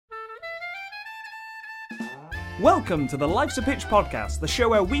Welcome to the Life's a Pitch podcast, the show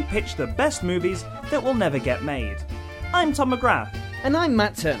where we pitch the best movies that will never get made. I'm Tom McGrath. And I'm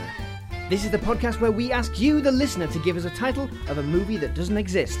Matt Turner. This is the podcast where we ask you, the listener, to give us a title of a movie that doesn't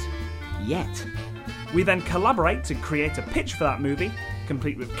exist. Yet. We then collaborate to create a pitch for that movie,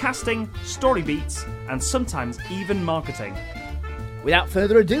 complete with casting, story beats, and sometimes even marketing. Without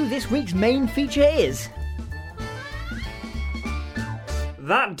further ado, this week's main feature is...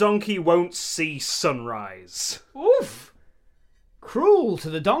 That Donkey Won't See Sunrise. Oof! Cruel to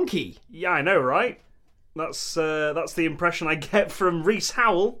the donkey. Yeah, I know, right? That's the impression I get from Reese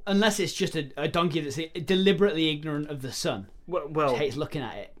Howell. Unless it's just a donkey that's deliberately ignorant of the sun. Well, Hates looking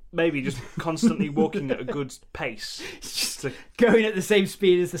at it. maybe just constantly walking at a good pace. Just going at the same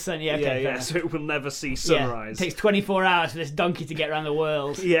speed as the sun. Yeah, okay, yeah, so it will never see sunrise. Yeah, it takes 24 hours for this donkey to get around the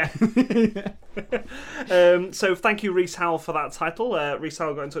world. Yeah. So thank you, Reese Howell, for that title. Reese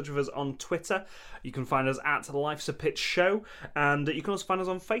Howell got in touch with us on Twitter. You can find us at Life's a Pitch Show, and you can also find us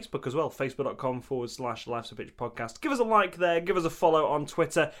on Facebook as well, facebook.com/Life's a Pitch podcast. Give us a like there, give us a follow on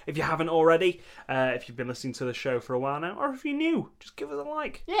Twitter if you haven't already, if you've been listening to the show for a while now, or if you're new, just give us a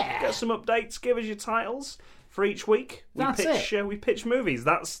like. Yeah. Get some updates, give us your titles for each week. We pitch movies.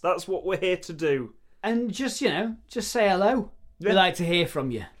 That's what we're here to do. And just say hello. Yeah. We'd like to hear from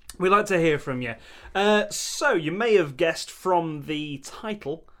you. We'd like to hear from you. So, you may have guessed from the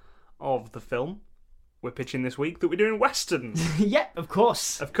title of the film we're pitching this week that we're doing westerns. Yeah, of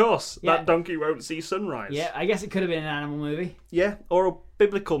course. Of course. Yeah. That Donkey Won't See Sunrise. Yeah, I guess it could have been an animal movie. Yeah, or a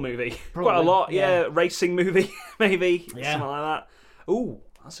biblical movie. Probably, Quite a lot, yeah. Racing movie, maybe. Yeah. Something like that. Ooh,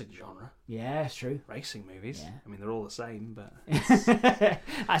 that's a genre. Yeah, it's true. Racing movies. Yeah. I mean, they're all the same, but...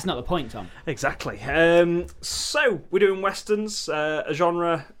 That's not the point, Tom. Exactly. So, we're doing westerns, a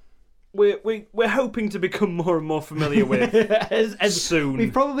genre... We're hoping to become more and more familiar with soon.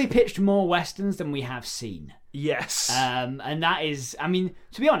 We've probably pitched more westerns than we have seen. Yes. And that is, I mean,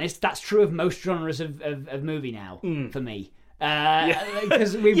 to be honest, that's true of most genres of movie now, for me.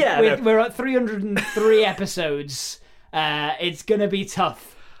 Because we're at 303 episodes. It's going to be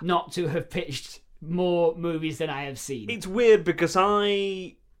tough not to have pitched more movies than I have seen. It's weird because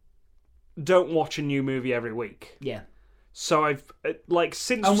I don't watch a new movie every week. Yeah. So I've,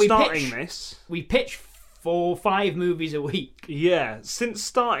 since starting this... We pitch 4-5 movies a week. Yeah, since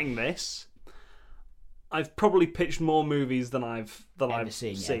starting this, I've probably pitched more movies than I've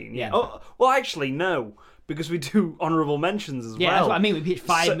seen. Yeah. Oh, well, actually, no, because we do honourable mentions as well. Yeah, that's what I mean. We pitch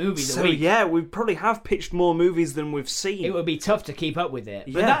 5 movies a week. So, yeah, we probably have pitched more movies than we've seen. It would be tough to keep up with it.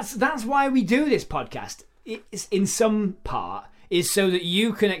 But Yeah. that's why we do this podcast. It's, in some part, is so that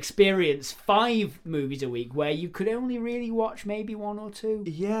you can experience 5 movies a week where you could only really watch maybe 1 or 2.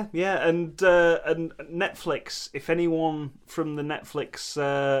 Yeah, and Netflix, if anyone from the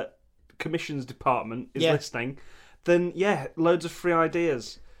Netflix commissions department is listening, then yeah, loads of free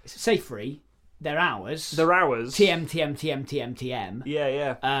ideas. Say free. They're ours. TM.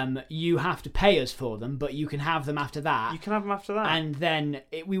 Yeah. You have to pay us for them, but you can have them after that. You can have them after that. And then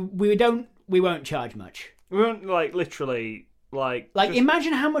we won't charge much. We won't literally just...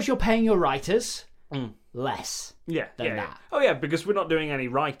 imagine how much you're paying your writers. Less. Yeah, than that. Oh yeah, because we're not doing any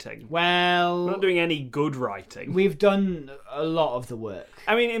writing. Well, We're not doing any good writing. We've done a lot of the work.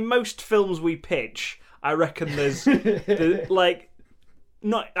 I mean, in most films we pitch, I reckon there's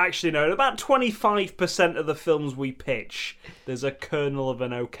not actually no, about 25% of the films we pitch, there's a kernel of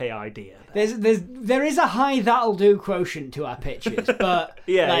an okay idea. There is a high that'll do quotient to our pitches, but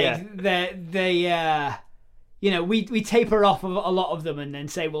we taper off a lot of them and then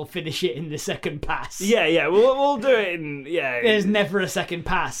say we'll finish it in the second pass. Yeah, we'll do it in There's never a second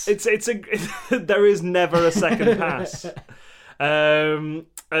pass. There is never a second pass.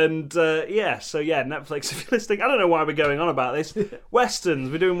 Netflix, if you're listening, I don't know why we're going on about this.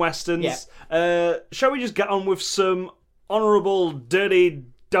 Westerns, we're doing westerns. Yeah. Shall we just get on with some honourable dirty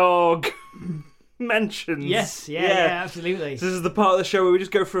dog mentions? Yes, yeah, absolutely. This is the part of the show where we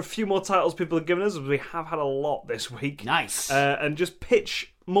just go for a few more titles people have given us, as we have had a lot this week. Nice. And just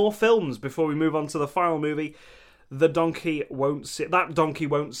pitch more films before we move on to the final movie. That Donkey Won't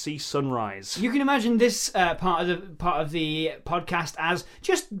See Sunrise. You can imagine this part of the podcast as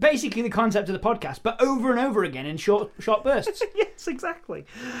just basically the concept of the podcast, but over and over again in short bursts. Yes, exactly.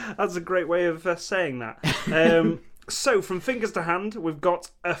 That's a great way of saying that. So, from fingers to hand, we've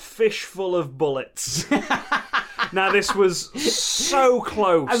got A Fish Full of Bullets. Now, this was so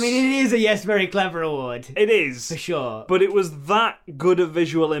close. I mean, it is a very clever award. It is. For sure. But it was that good a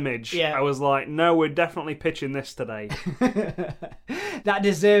visual image. Yeah. I was like, no, we're definitely pitching this today. That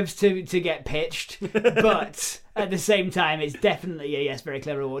deserves to get pitched, but at the same time, it's definitely a Yes Very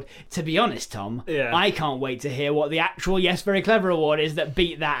Clever award. To be honest, Tom, I can't wait to hear what the actual Yes Very Clever award is that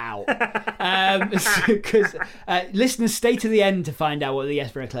beat that out. Because listeners, stay to the end to find out what the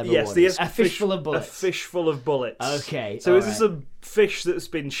Yes Very Clever award is. A fish full of bullets. A fish full of bullets. Okay. So is this a fish that's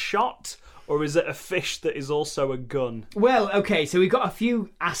been shot, or is it a fish that is also a gun? Well, okay, so we've got a few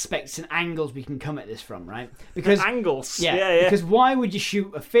aspects and angles we can come at this from, right? Because angles? Yeah. Because why would you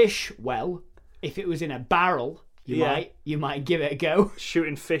shoot a fish? Well, if it was in a barrel, you might give it a go.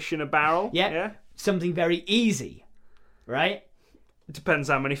 Shooting fish in a barrel? Yeah. Something very easy, right? It depends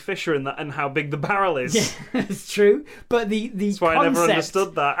how many fish are in that and how big the barrel is. Yeah, it's true. But the That's why I never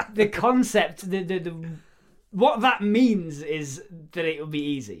understood that. The concept, the what that means is that it will be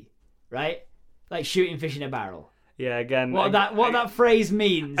easy, right? Like shooting fish in a barrel. Yeah, again... What that phrase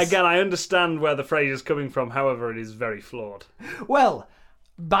means... Again, I understand where the phrase is coming from, however, it is very flawed. Well,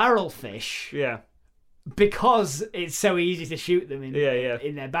 barrel fish... Yeah. Because it's so easy to shoot them in their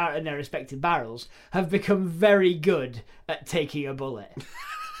in their respective barrels, have become very good at taking a bullet.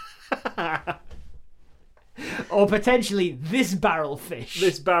 Or potentially this barrel fish.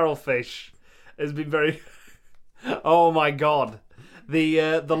 This barrel fish has been very... Oh my god.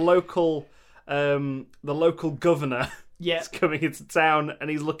 The local governor is coming into town and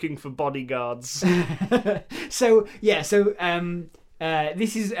he's looking for bodyguards. So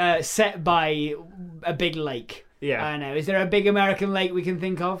this is set by a big lake. Yeah. I know. Is there a big American lake we can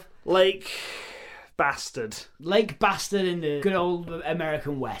think of? Lake Bastard. Lake Bastard in the good old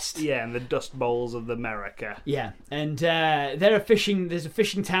American West. Yeah, in the Dust Bowls of America. Yeah, and there's a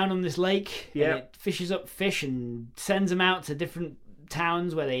fishing town on this lake. Yeah. And it fishes up fish and sends them out to different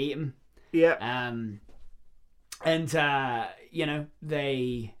towns where they eat them. Yeah. They're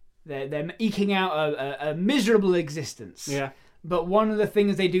eking out a miserable existence. Yeah. But one of the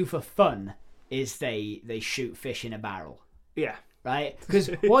things they do for fun is they shoot fish in a barrel. Yeah. Right?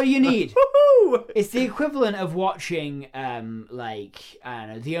 Because what you need... Woohoo! It's the equivalent of watching, I don't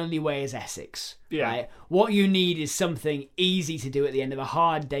know, The Only Way is Essex. Yeah. Right? What you need is something easy to do at the end of a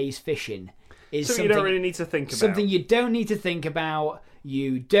hard day's fishing. Something you don't really need to think about. Something you don't need to think about.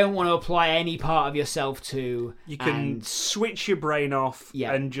 You don't want to apply any part of yourself to. You can switch your brain off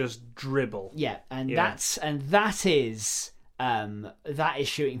and just dribble. Yeah, that is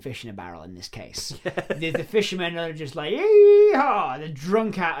shooting fish in a barrel in this case. The fishermen are just like, yee-haw! They're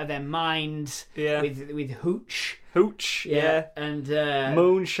drunk out of their minds with hooch. Yeah. And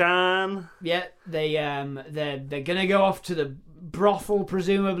moonshine. Yeah, they're gonna go off to the brothel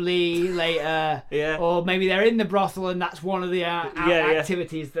presumably later. Or maybe they're in the brothel and that's one of the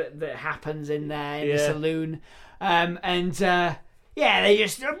activities that happens in there in the saloon. They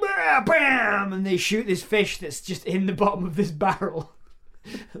just bam, and they shoot this fish that's just in the bottom of this barrel.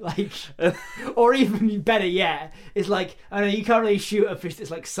 Or even better yet, it's like, I know you can't really shoot a fish that's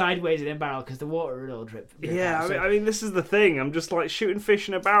like sideways in a barrel because the water would all drip. I mean, this is the thing. I'm just like shooting fish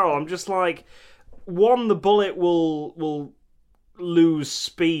in a barrel. I'm just like, one, the bullet will lose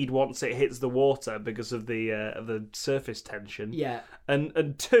speed once it hits the water because of the surface tension. Yeah.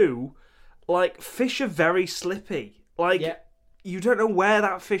 And two, like, fish are very slippy. You don't know where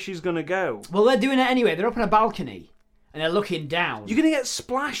that fish is going to go. Well, they're doing it anyway. They're up on a balcony and they're looking down. You're going to get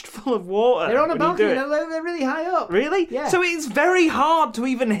splashed full of water. They're on a balcony. They're really high up. Really? Yeah. So it's very hard to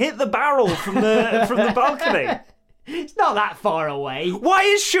even hit the barrel from the balcony. It's not that far away. Why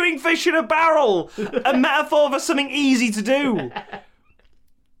is shooting fish in a barrel a metaphor for something easy to do?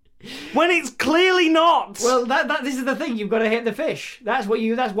 When it's clearly not. Well, this is the thing. You've got to hit the fish. That's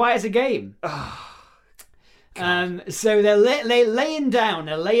why it's a game. So they're laying down.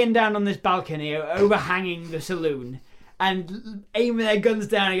 They're laying down on this balcony overhanging the saloon, and aiming their guns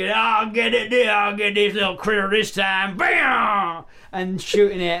down and going, "I'll get it there. I'll get this little critter this time." Bam! And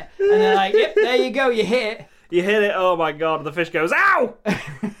shooting it, and they're like, "Yep, there you go. You hit it. You hit it. Oh my god!" The fish goes, "Ow!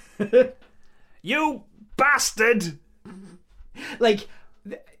 You bastard!"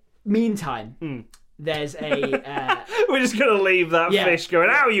 Meantime, there's a... We're just going to leave that fish going,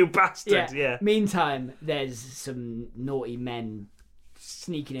 "Ow, you bastard!" Yeah. Meantime, there's some naughty men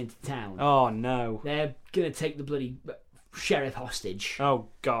sneaking into town. Oh, no. They're going to take the bloody sheriff hostage. Oh,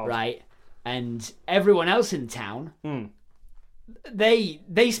 God. Right? And everyone else in town, they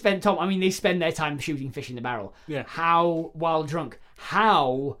spend their time shooting fish in the barrel. Yeah. While drunk,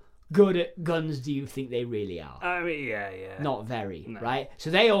 how good at guns do you think they really are? I mean, yeah. Not very, right? So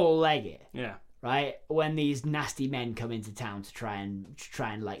they all leg it. Yeah. Right? When these nasty men come into town to try and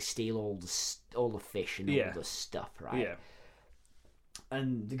like steal all the fish and all the stuff, right? Yeah.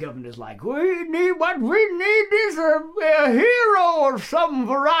 And the governor's like, what we need is a hero of some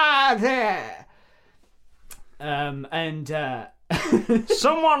variety.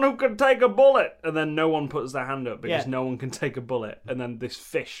 Someone who can take a bullet, and then no one puts their hand up because no one can take a bullet, and then this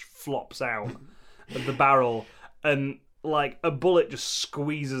fish flops out of the barrel, and like a bullet just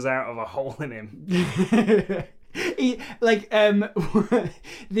squeezes out of a hole in him.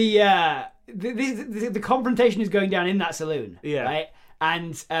 The confrontation is going down in that saloon, right?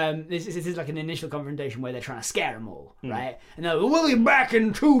 And this is like an initial confrontation where they're trying to scare them all, right? And they're like, we'll be back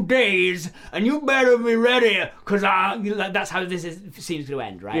in 2 days, and you better be ready, because that's how seems to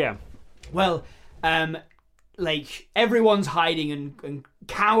end, right? Yeah. Well, like, everyone's hiding and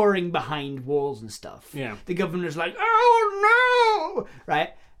cowering behind walls and stuff. Yeah. The governor's like, oh, no!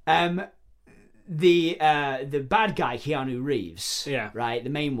 Right? The bad guy, Keanu Reeves, right? The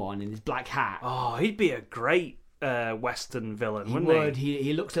main one in his black hat. Oh, he'd be a great Western villain, wouldn't he?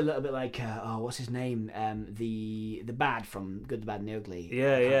 He looks a little bit like what's his name? The bad from Good, the Bad, and the Ugly.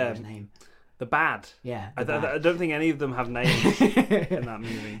 Yeah, I can't remember his name. The Bad. Yeah. I don't think any of them have names in that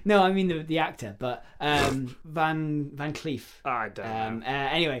movie. No, I mean the actor, but Van Cleef. I don't know.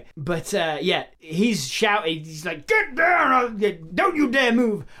 Anyway, but he's shouting. He's like, "Get down! Don't you dare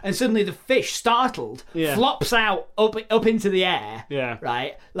move!" And suddenly the fish, startled, flops out up into the air. Yeah.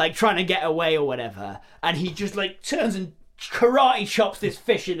 Right, like trying to get away or whatever, and he just like turns and karate chops this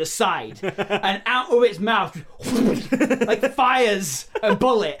fish in the side, and out of its mouth like fires a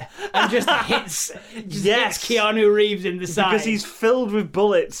bullet and just hits Keanu Reeves in the side because he's filled with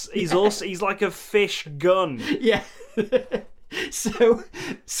bullets. He's like a fish gun. Yeah. So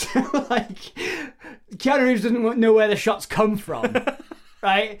like Keanu Reeves doesn't know where the shots come from.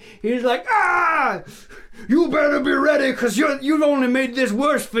 Right? He's like, you better be ready, because you've only made this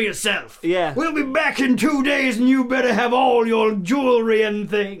worse for yourself. Yeah. We'll be back in 2 days, and you better have all your jewelry and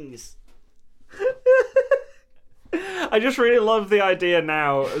things. I just really love the idea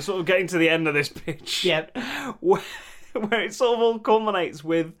now, sort of getting to the end of this pitch. Yep. Where it sort of all culminates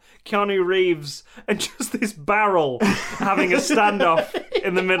with Keanu Reeves and just this barrel having a standoff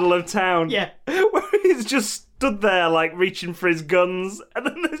in the middle of town. Yeah. Where he's just stood there, like, reaching for his guns, and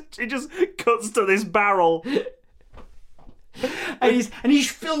then he just cuts to this barrel. And he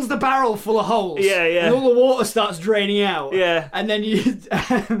fills the barrel full of holes. Yeah, yeah. And all the water starts draining out. Yeah. And then you...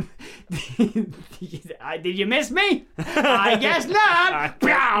 did you miss me? I guess not.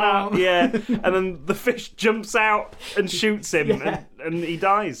 Yeah. And then the fish jumps out and shoots him, and he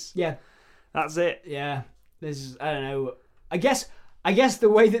dies. Yeah. That's it. Yeah. There's, I don't know. I guess the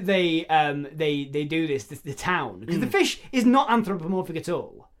way that they do this, the town, because the fish is not anthropomorphic at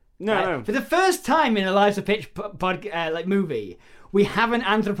all. No, right? no. For the first time in a Lives of Pitch movie, we haven't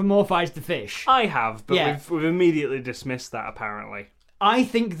anthropomorphized the fish. I have, but we've immediately dismissed that, apparently. I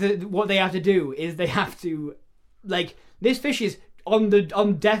think that what they have to do is they have to, like, this fish is on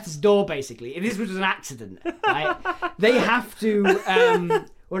death's door, basically. If this was an accident, right? They have to,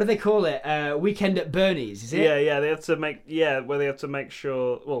 what do they call it? Weekend at Bernie's, is it? Yeah, they have to make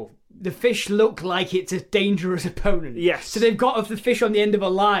sure, well... The fish look like it's a dangerous opponent. Yes. So they've got the fish on the end of a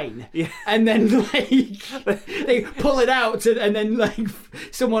line. Yeah. And then, like, they pull it out, and then, like,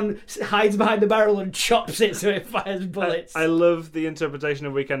 someone hides behind the barrel and chops it so it fires bullets. I love the interpretation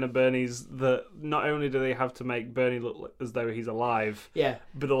of Weekend at Bernie's that not only do they have to make Bernie look as though he's alive,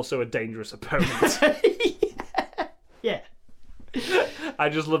 but also a dangerous opponent. Yeah. I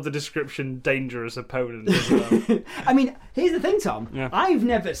just love the description, dangerous opponent as well. I mean, here's the thing, Tom. Yeah. I've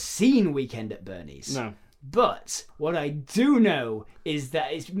never seen Weekend at Bernie's. No. But what I do know is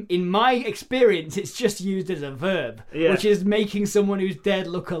that in my experience, it's just used as a verb, which is making someone who's dead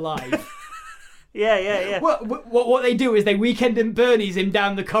look alive. Yeah. What they do is they Weekend at Bernie's him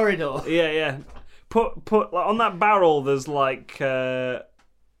down the corridor. Yeah. Put like, on that barrel. There's like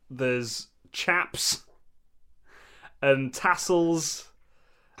there's chaps and tassels.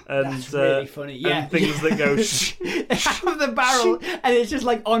 And, that's really funny. Yeah, and things that go. Out of the barrel, and it's just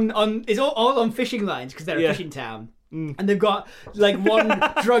like on. It's all on fishing lines because they're a fishing town, and they've got like one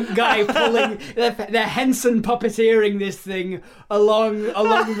drunk guy pulling. They're Henson puppeteering this thing along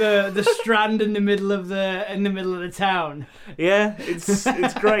the strand in the middle of the town. Yeah,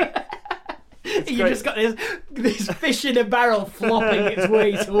 it's great. You just got this fish in a barrel flopping its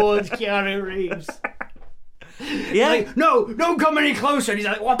way towards Keanu Reeves. Yeah. Like, no, don't come any closer. And he's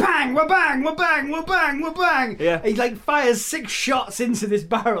like, wha-bang, wha-bang, wha-bang, wha-bang, wha-bang. Yeah. He like fires 6 shots into this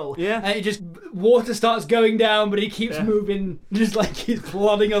barrel. Yeah. And it just, water starts going down, but he keeps moving, just like he's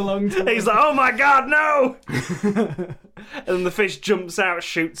plodding along. He's like, oh my God, no! And the fish jumps out,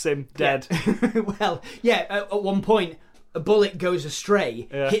 shoots him, dead. Well, at one point, a bullet goes astray,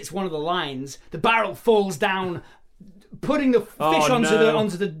 hits one of the lines, the barrel falls down, putting the fish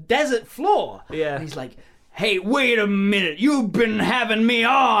onto the desert floor. Yeah. And he's like, hey, wait a minute, you've been having me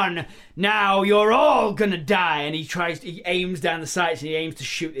on. Now you're all gonna die. And he aims down the sights and he aims to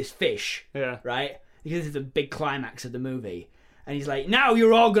shoot this fish. Yeah. Right? Because this is the big climax of the movie. And he's like, now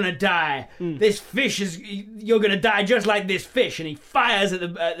you're all gonna die. This fish you're gonna die just like this fish. And he fires at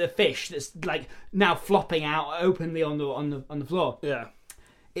the fish that's like now flopping out openly on the floor. Yeah.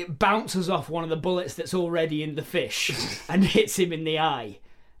 It bounces off one of the bullets that's already in the fish and hits him in the eye.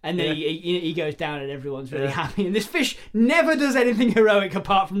 And then he goes down and everyone's really happy. And this fish never does anything heroic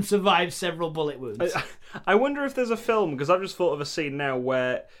apart from survive several bullet wounds. I wonder if there's a film, because I've just thought of a scene now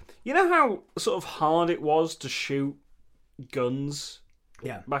where, you know how sort of hard it was to shoot guns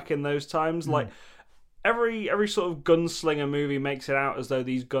back in those times? Like, every sort of gunslinger movie makes it out as though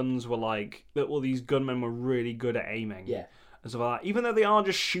these guns were like, well, these gunmen were really good at aiming. Yeah. And stuff like that. Even though they are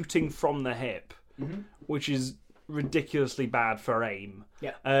just shooting from the hip, which is ridiculously bad for aim.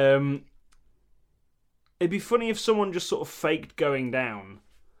 Yeah. It'd be funny if someone just sort of faked going down.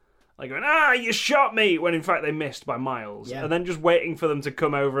 Like going, you shot me, when in fact they missed by miles. Yeah. And then just waiting for them to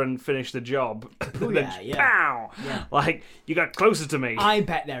come over and finish the job. Pow! Yeah. Like, you got closer to me. I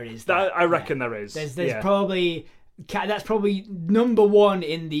bet there is that. I reckon there is. There's probably... That's probably number one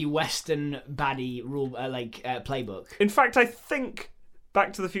in the Western baddie rule playbook. In fact, I think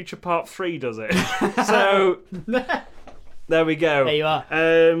Back to the Future Part 3 does it. So, there we go. There you are.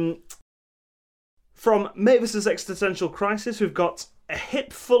 From Mavis's Existential Crisis, we've got A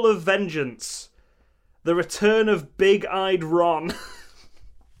Hip Full of Vengeance. The Return of Big-Eyed Ron.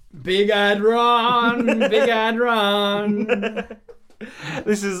 Big-Eyed Ron! Big-Eyed Ron!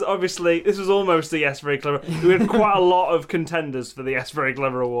 This was almost the Yes Very Clever. We had quite a lot of contenders for the Yes Very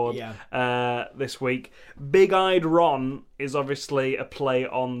Clever Award this week. Big-Eyed Ron is obviously a play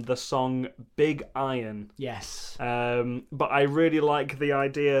on the song Big Iron. Yes. But I really like the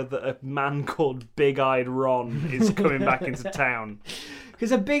idea that a man called Big-Eyed Ron is coming back into town.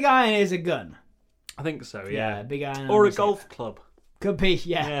 Because a big iron is a gun. I think so, yeah. Big iron. Or a golf club. Could be,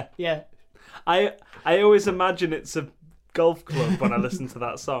 yeah. I always imagine it's a golf club when I listen to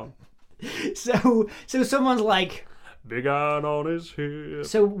that song. So someone's like, Big Iron on his hip.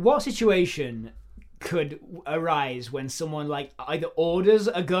 So what situation could arise when someone like either orders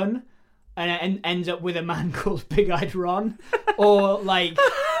a gun and ends up with a man called Big-Eyed Ron, or like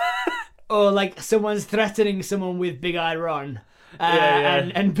someone's threatening someone with Big-Eyed Ron,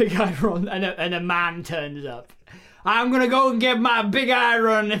 and Big-Eyed Ron and a man turns up. I'm gonna go and get my Big-Eyed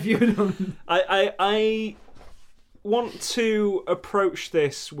Ron if you don't. I want to approach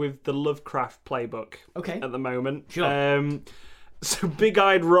this with the Lovecraft playbook. Okay. At the moment. Sure. So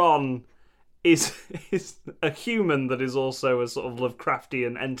Big-Eyed Ron is a human that is also a sort of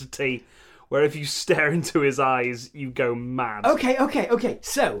Lovecraftian entity, where if you stare into his eyes, you go mad. Okay.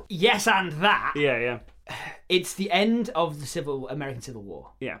 So, yes, and that. Yeah. It's the end of the American Civil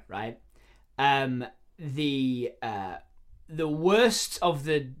War. Yeah. Right? The worst of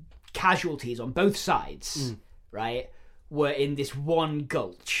the casualties on both sides, right, were in this one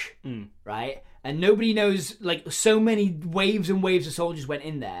gulch, right? And nobody knows, like, so many waves and waves of soldiers went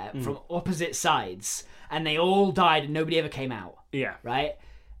in there from opposite sides, and they all died and nobody ever came out. Yeah. Right?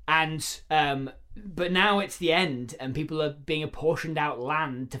 And, but now it's the end, and people are being apportioned out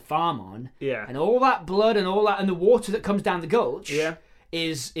land to farm on. Yeah. And all that blood and all that, and the water that comes down the gulch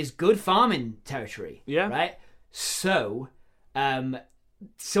is good farming territory. Yeah. Right? So,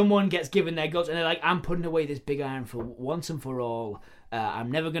 someone gets given their guts and they're like, I'm putting away this big iron for once and for all.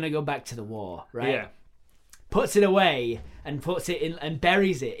 I'm never going to go back to the war, right? Yeah. Puts it away and puts it in and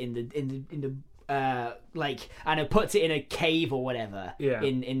buries it in the and it puts it in a cave or whatever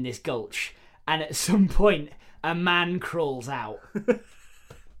in this gulch. And at some point, a man crawls out.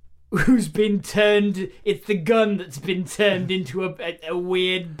 Who's been turned? It's the gun that's been turned into a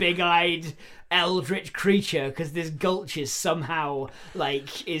weird, big-eyed, eldritch creature because this gulch is somehow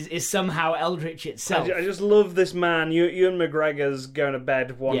is somehow eldritch itself. I just love this man. Ewan McGregor's going to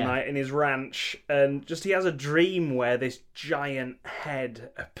bed one night in his ranch, and just he has a dream where this giant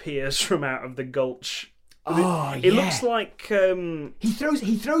head appears from out of the gulch. It looks like he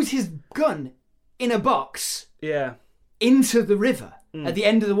throws his gun in a box. Yeah. Into the river at the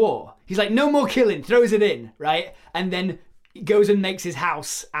end of the war. He's like, no more killing, throws it in, right? And then goes and makes his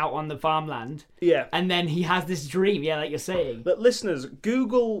house out on the farmland. Yeah. And then he has this dream, like you're saying. But listeners,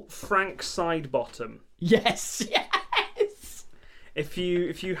 Google Frank Sidebottom. Yes. If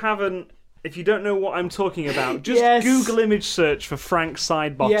you don't know what I'm talking about, just Google image search for Frank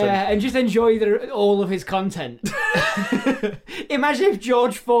Sidebottom. Yeah, and just enjoy all of his content. Imagine if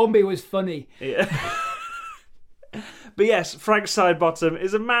George Formby was funny. Yeah. But yes, Frank Sidebottom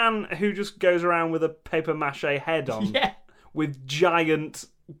is a man who just goes around with a paper mache head on, with giant,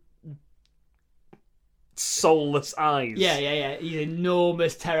 soulless eyes. Yeah. He's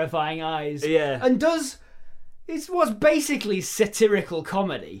enormous, terrifying eyes. Yeah, and it was basically satirical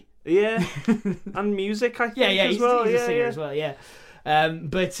comedy. Yeah, and music, I think. He's a singer as well. Yeah,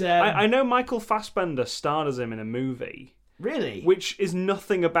 I know Michael Fassbender starred as him in a movie. Really? Which is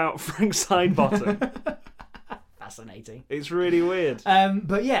nothing about Frank Sidebottom. Fascinating. It's really weird.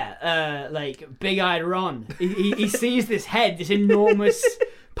 But yeah, like Big-Eyed Ron. He sees this head, this enormous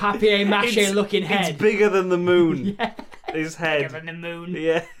papier-mâché looking head. It's bigger than the moon. His head. Bigger than the moon.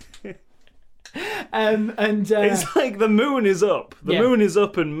 Yeah. And it's like the moon is up. The moon is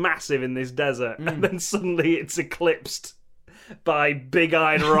up and massive in this desert, and then suddenly it's eclipsed by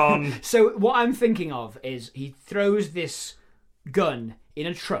Big-Eyed Ron. So what I'm thinking of is he throws this gun in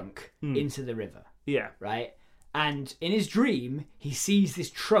a trunk into the river. Yeah. Right? And in his dream, he sees this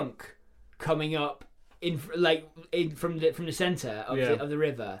trunk coming up from the center of the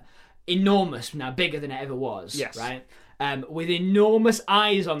river, enormous now, bigger than it ever was. Yes. Right? With enormous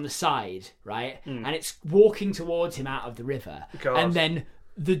eyes on the side, right? And it's walking towards him out of the river. God. And then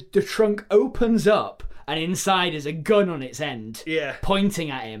the trunk opens up, and inside is a gun on its end, pointing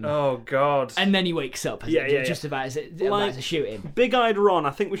at him. Oh, God. And then he wakes up, just about as to shoot him. Big-Eyed Ron,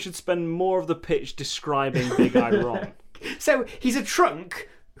 I think we should spend more of the pitch describing Big-Eyed Ron. So he's a trunk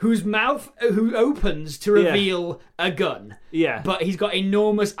who opens to reveal a gun. Yeah. But he's got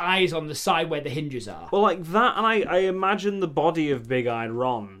enormous eyes on the side where the hinges are. Well, like that, and I imagine the body of Big-Eyed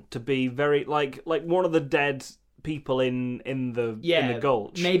Ron to be very like one of the dead people in the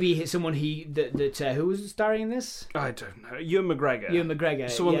gulch. Maybe someone who was starring in this? I don't know. Ewan McGregor.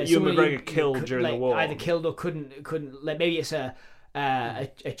 Someone that Ewan McGregor killed during the war. Either killed or couldn't. Like, maybe it's a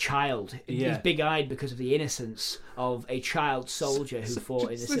child. He's big-eyed because of the innocence of a child soldier who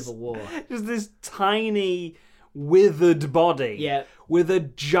fought in the Civil War. Just this tiny, withered body with a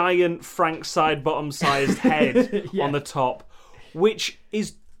giant Frank Sidebottom-sized head on the top, which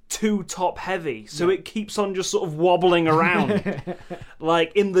is too top-heavy, so it keeps on just sort of wobbling around,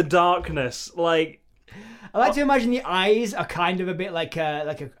 like in the darkness, like. I like to imagine the eyes are kind of a bit like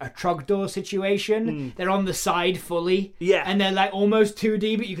a Trogdor situation. They're on the side fully, and they're like almost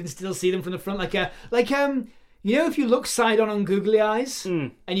 2D, but you can still see them from the front, like you know, if you look side on googly eyes,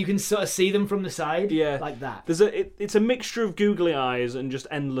 and you can sort of see them from the side, like that. It's a mixture of googly eyes and just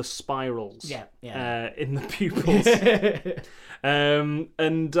endless spirals, in the pupils. And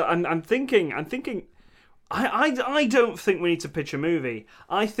I'm thinking. I don't think we need to pitch a movie.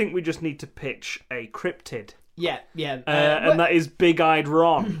 I think we just need to pitch a cryptid. And that is Big-Eyed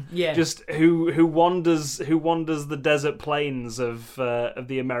Ron. Just who wanders the desert plains of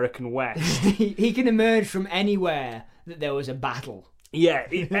the American West. He can emerge from anywhere that there was a battle.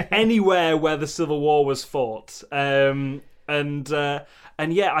 Anywhere where the Civil War was fought. I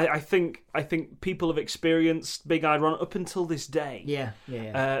think people have experienced Big-Eyed Ron up until this day.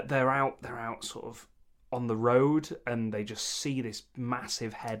 They're out sort of on the road, and they just see this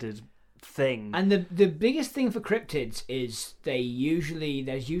massive headed thing. And the biggest thing for cryptids is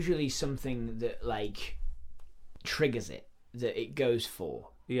there's usually something that like triggers it, that it goes for,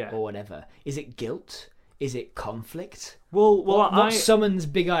 or whatever. Is it guilt? Is it conflict? What summons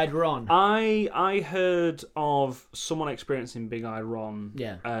Big-Eyed Ron? I heard of someone experiencing Big-Eyed Ron,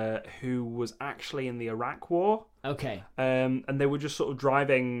 who was actually in the Iraq War. Okay. And they were just sort of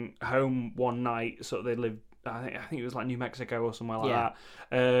driving home one night. Sort of they lived, I think it was like New Mexico or somewhere like that.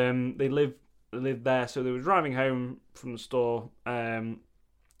 They lived there, so they were driving home from the store on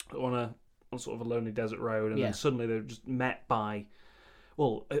sort of a lonely desert road, and then suddenly they were just met by.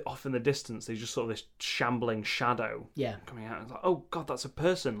 Well, off in the distance, there's just sort of this shambling shadow coming out. It's like, oh God, that's a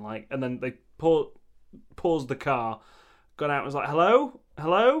person! Like, and then they paused the car, got out, and was like, hello,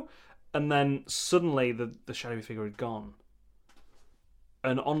 and then suddenly the shadowy figure had gone,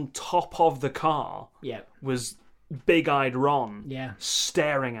 and on top of the car was Big-Eyed Ron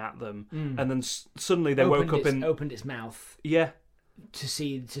staring at them, and then suddenly they opened its mouth to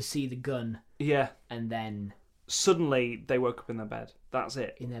see the gun, and then. Suddenly, they woke up in their bed. That's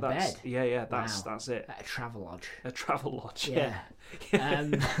it. In their bed? Yeah, that's it. At a Travelodge. A Travelodge, yeah.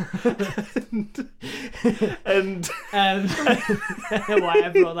 And why I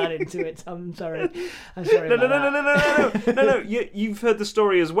brought that into it, I'm sorry. No. You've heard the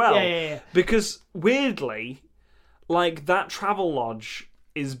story as well. Yeah. Because, weirdly, like, that Travelodge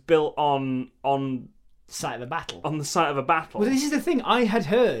is built on... site of a battle. On the site of a battle. Well, this is the thing. I had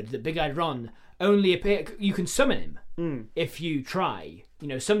heard that Big-Eyed Ron... only appear. You can summon him if you try. You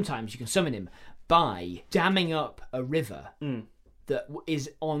know, sometimes you can summon him, by damming up a river that is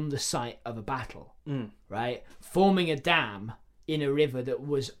on the site of a battle, right? Forming a dam in a river that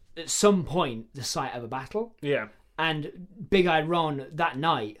was at some point the site of a battle. Yeah. And Big-Eyed Ron that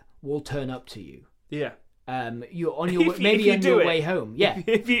night will turn up to you. Yeah. You're on your maybe on your way home. Yeah.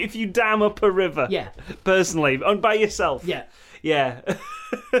 If you dam up a river. Yeah. Personally, by yourself. Yeah. Yeah.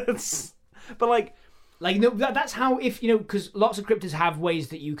 But like no, that's how, if because lots of cryptids have ways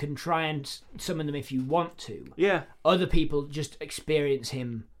that you can try and summon them if you want to. Yeah. Other people just experience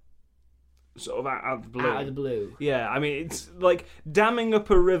him sort of out of the blue. Out of the blue. Yeah, I mean, it's like damming up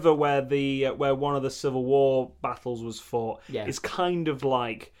a river where where one of the Civil War battles was fought. Yeah. It's kind of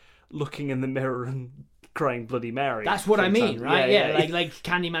like looking in the mirror and crying Bloody Mary. That's what I mean, right? Yeah. Like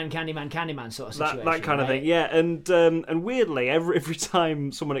Candyman sort of situation. That kind of thing. Yeah, and weirdly, every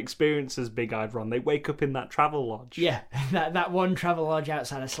time someone experiences Big-Eyed Ron, they wake up in that travel lodge. Yeah, that one travel lodge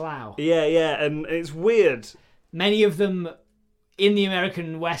outside of Slough. Yeah, and it's weird. Many of them in the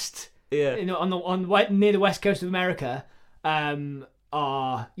American West. Yeah, near the west coast of America,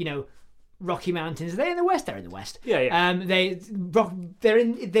 are Rocky Mountains. Are they in the west? They're in the west. Yeah.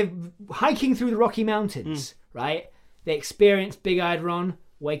 They're hiking through the Rocky Mountains, right? They experience Big-Eyed Ron,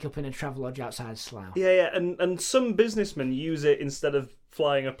 wake up in a travel lodge outside Slough. Yeah, and some businessmen use it instead of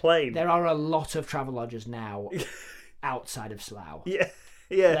flying a plane. There are a lot of travel lodges now outside of Slough. Yeah.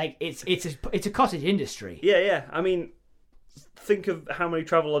 Like it's a cottage industry. Yeah. I mean, think of how many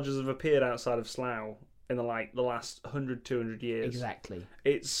travel lodges have appeared outside of Slough in the last 100, 200 years. Exactly.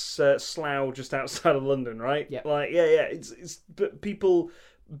 It's Slough just outside of London, right? Yeah. It's but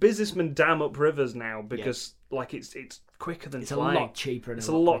businessmen dam up rivers now because it's quicker than flying. It's a lot cheaper. It's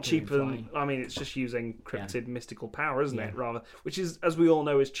a lot cheaper than I mean, it's just using cryptid mystical power, isn't it? Rather, which is, as we all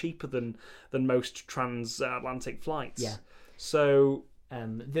know, is cheaper than most transatlantic flights. Yeah. So.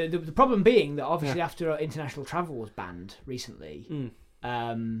 The problem being that obviously after international travel was banned recently,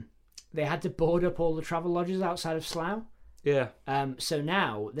 they had to board up all the travel lodges outside of Slough. Yeah. So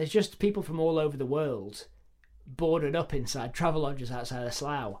now there's just people from all over the world boarded up inside travel lodges outside of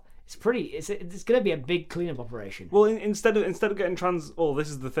Slough. It's going to be a big cleanup operation. Well, instead of getting this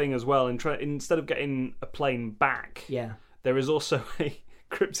is the thing as well. Instead of getting a plane back, there is also a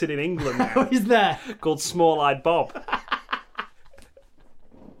cryptid in England now. How is there? Called Small-Eyed Bob.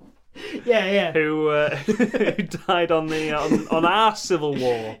 Yeah. Who died on our Civil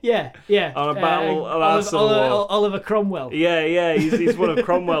War? Yeah. On a battle on our Civil War. Oliver Cromwell. Yeah. He's one of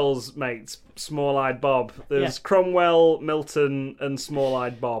Cromwell's mates. Small-Eyed Bob. There's Cromwell, Milton, and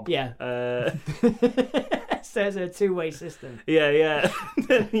Small-Eyed Bob. Yeah. So it's a two-way system. Yeah.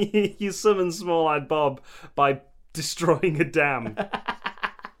 Then you summon Small-Eyed Bob by destroying a dam.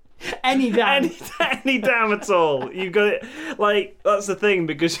 Any dam. Any dam at all. You've got it. Like, that's the thing,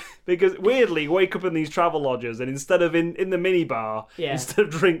 because weirdly, you wake up in these travel lodges and instead of in the minibar, instead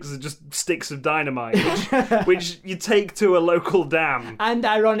of drinks, are just sticks of dynamite, which you take to a local dam. And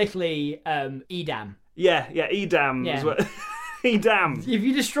ironically, Edam. Yeah, Edam as well. Edam. If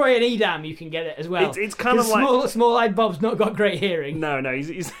you destroy an Edam, you can get it as well. It's kind of like Small-Eyed Bob's not got great hearing. No,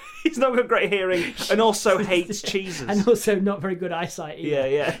 he's not got great hearing, and also hates cheeses, and also not very good eyesight either.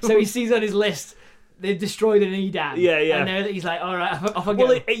 Yeah. So he sees on his list they've destroyed an Edam. Yeah. And now he's like, all right, off I go.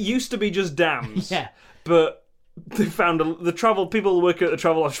 Well, it used to be just dams. Yeah. But they found people working at the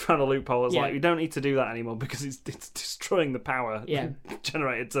travel lodge found a loophole. It's like, we don't need to do that anymore because it's destroying the power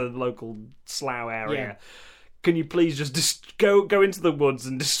generated to the local Slough area. Yeah. Can you please just go into the woods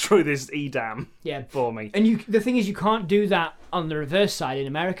and destroy this Edam for me? And the thing is, you can't do that on the reverse side in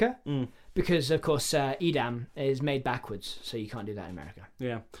America because, of course, Edam is made backwards, so you can't do that in America.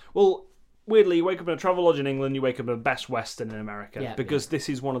 Yeah. Well, weirdly, you wake up in a travel lodge in England, you wake up in a Best Western in America because this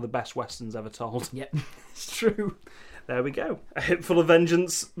is one of the best Westerns ever told. Yep, it's true. There we go. A Hip Full of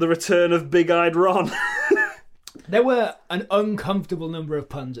Vengeance, the return of Big-Eyed Ron. There were an uncomfortable number of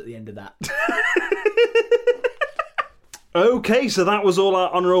puns at the end of that. Okay, so that was all our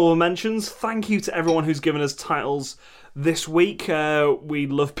honourable mentions. Thank you to everyone who's given us titles this week. We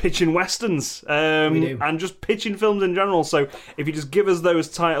love pitching westerns. We do. And just pitching films in general. So if you just give us those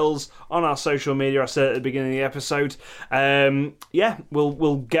titles on our social media, I said at the beginning of the episode,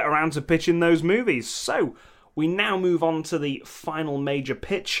 we'll get around to pitching those movies. So we now move on to the final major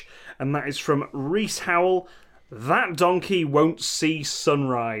pitch, and that is from Reese Howell. That donkey won't see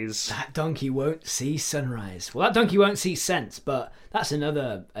sunrise. That donkey won't see sunrise. Well, that donkey won't see sense, but that's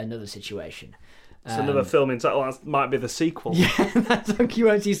another situation. It's another film in title. That might be the sequel. Yeah, that donkey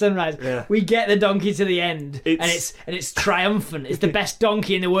won't see sunrise. Yeah. We get the donkey to the end, and it's triumphant. It's the best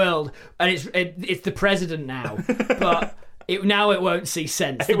donkey in the world, and it's the president now. But Now it won't see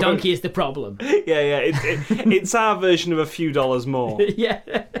sense. The donkey is the problem. Yeah. It's our version of a few dollars more. Yeah.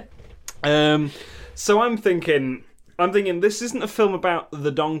 So I'm thinking this isn't a film about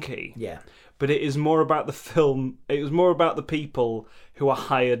the donkey. Yeah. But it is more about the film. It was more about the people who are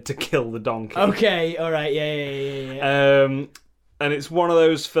hired to kill the donkey. Okay, all right, yeah. And it's one of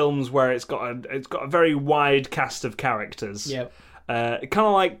those films where it's got a very wide cast of characters. Yep. Kind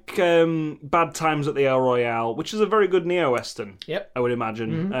of like Bad Times at the El Royale, which is a very good neo-western. Yep. I would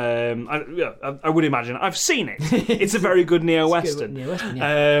imagine. Mm-hmm. I would imagine. I've seen it. It's a very good neo-western. Neo-western,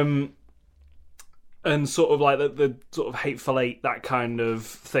 yeah. And sort of like the sort of Hateful Eight, that kind of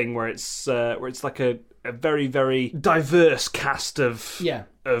thing, where it's like a very, very diverse cast of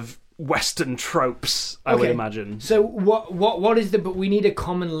Western tropes. I would imagine. So what is but we need a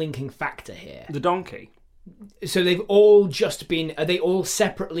common linking factor here. The donkey. So they've all just been. Are they all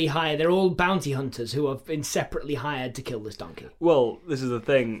separately hired? They're all bounty hunters who have been separately hired to kill this donkey. Well, this is the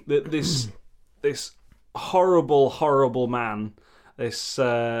thing. This horrible man. This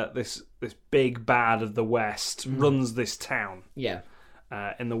big bad of the West runs this town. Yeah.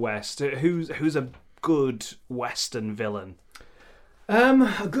 In the West, who's a good Western villain?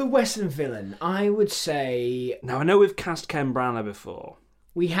 A good Western villain, I would say. Now I know we've cast Ken Branagh before.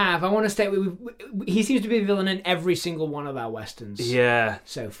 We have. I want to stay. He seems to be a villain in every single one of our westerns. Yeah.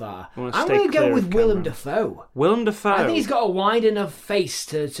 So far, I'm going to go with Willem Dafoe. Willem Dafoe. I think he's got a wide enough face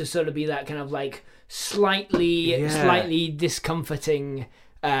to sort of be that kind of like slightly discomforting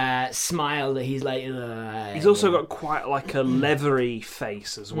smile that he's like. He's also got quite like a leathery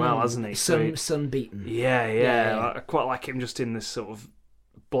face as well, hasn't he? Sunbeaten. Yeah. I quite like him just in this sort of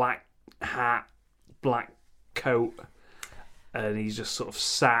black hat, black coat, and he's just sort of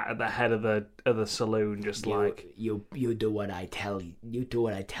sat at the head of the saloon, just you do what I tell you. You do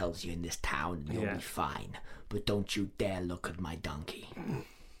what I tells you in this town, and you'll be fine. But don't you dare look at my donkey.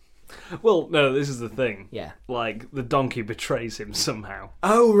 Well, no, this is the thing. Yeah. Like, the donkey betrays him somehow.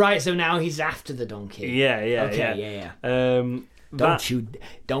 Oh, right, so now he's after the donkey. Yeah. Okay, yeah.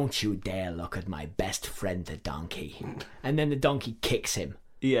 Don't you dare look at my best friend, the donkey. And then the donkey kicks him.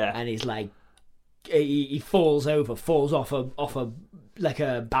 Yeah. And he's like, he falls off a like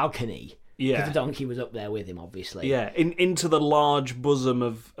a balcony. Yeah. Because the donkey was up there with him, obviously. Yeah, into the large bosom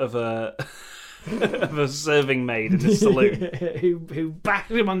of a... of a serving maid in the saloon who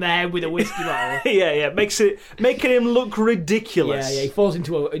bashes him on the head with a whiskey bottle. making him look ridiculous. Yeah, he falls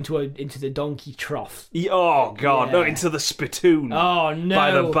into the donkey trough. Oh god, no, into the spittoon. Oh no,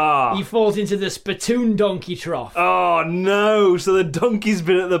 by the bar. He falls into the spittoon donkey trough. Oh no, so the donkey's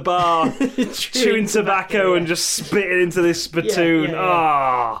been at the bar chewing tobacco and just spitting into this spittoon.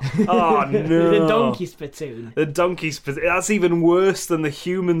 Oh no, the donkey spittoon. The donkey spittoon. That's even worse than the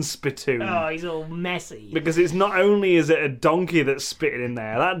human spittoon. Oh, he's all messy. Because it's not only is it a donkey that's spitting in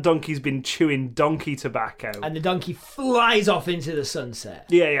there, that donkey's been chewing donkey tobacco. And the donkey flies off into the sunset.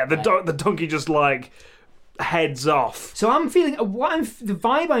 Yeah, the donkey just like heads off. So I'm feeling the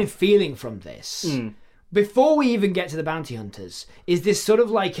vibe I'm feeling from this before we even get to the bounty hunters is this sort of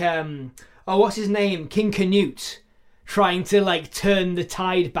like what's his name, King Canute, trying to like turn the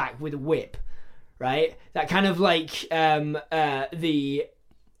tide back with a whip, right? That kind of like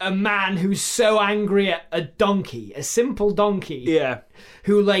a man who's so angry at a donkey, a simple donkey,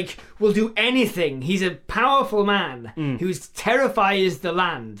 who like will do anything. He's a powerful man who terrifies the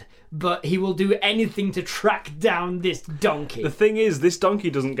land, but he will do anything to track down this donkey. The thing is, this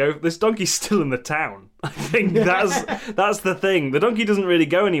donkey doesn't go. This donkey's still in the town. I think that's the thing. The donkey doesn't really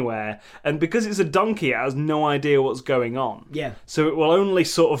go anywhere, and because it's a donkey, it has no idea what's going on. Yeah. So it will only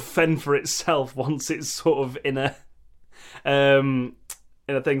sort of fend for itself once it's sort of in a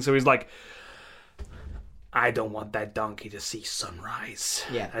thing. So he's like, I don't want that donkey to see sunrise.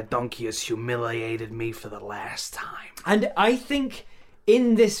 Yeah. That donkey has humiliated me for the last time. And I think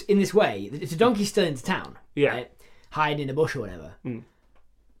in this way, if the donkey's still in town, right, hiding in a bush or whatever,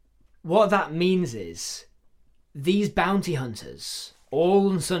 what that means is these bounty hunters,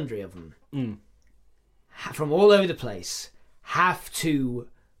 all and sundry of them, from all over the place, have to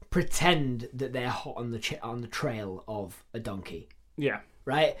pretend that they're hot on the trail of a donkey. Yeah.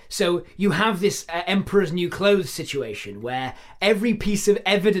 Right? So you have this Emperor's New Clothes situation where every piece of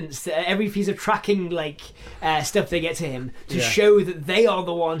evidence, every piece of tracking stuff they get to him to show that they are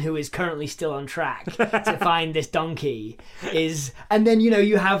the one who is currently still on track to find this donkey is... And then,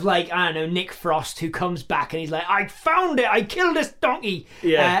 you have Nick Frost who comes back and he's like, I found it! I killed this donkey!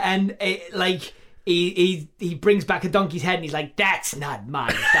 Yeah. He brings back a donkey's head and he's like, that's not my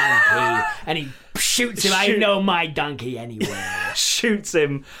donkey. And he shoots him. I know my donkey anywhere. Shoots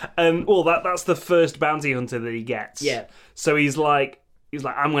him, and that's the first bounty hunter that he gets. Yeah. So he's like,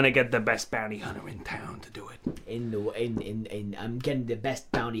 I'm gonna get the best bounty hunter in town to do it. I'm getting the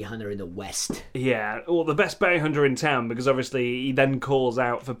best bounty hunter in the West. Yeah, the best bounty hunter in town, because obviously he then calls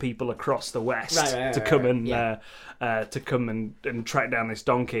out for people across the West to come and track down this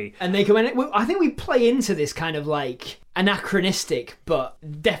donkey. And they come in. I think we play into this kind of like anachronistic, but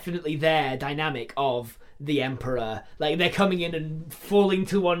definitely there dynamic of the Emperor. Like, they're coming in and falling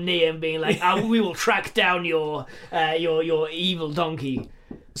to one knee and being like, we will track down your evil donkey.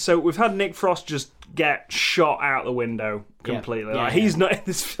 So we've had Nick Frost just get shot out the window completely. He's not in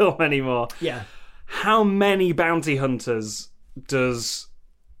this film anymore. Yeah. How many bounty hunters does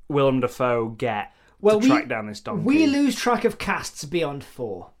Willem Dafoe get to track down this donkey? We lose track of casts beyond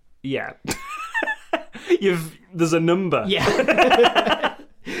 4. Yeah. There's a number. Yeah.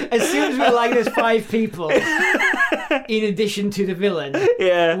 As soon as we're like, there's 5 people in addition to the villain,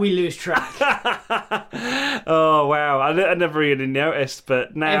 we lose track. Oh, wow. I never really noticed,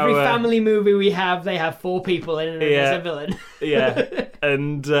 but now... Every family movie we have, they have 4 people in it and there's a villain. Yeah.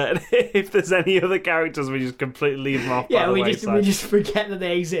 And if there's any other characters, we just completely leave them off by the wayside. We just forget that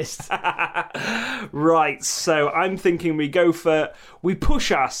they exist. Right, so I'm thinking we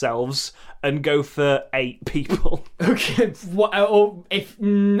push ourselves and go for 8 people. Okay,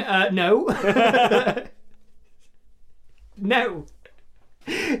 no. No.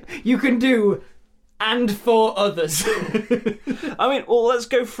 You can do and 4 others. I mean, let's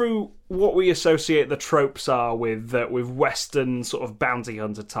go through what we associate the tropes are with Western sort of bounty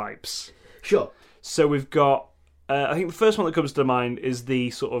hunter types. Sure. So we've got, I think the first one that comes to mind is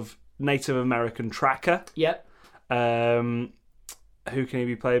the sort of Native American tracker. Yep. Who can he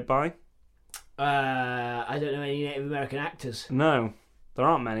be played by? I don't know any Native American actors. No, there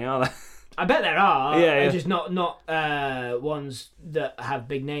aren't many, are there? I bet there are. Yeah. Just not ones that have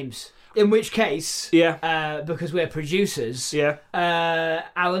big names. In which case, because we're producers,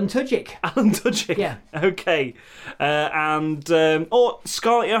 Alan Tudyk. Alan Tudyk. Yeah. Okay. And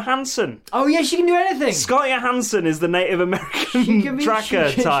Scarlett Johansson. Oh yeah, she can do anything. Scarlett Johansson is the Native American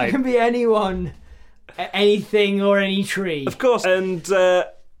tracker type. She can be anyone, anything, or any tree. Of course. And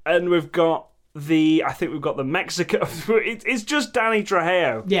we've got the Mexican. It's just Danny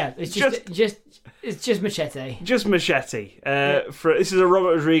Trejo. Yeah, it's just Machete. Just Machete. This is a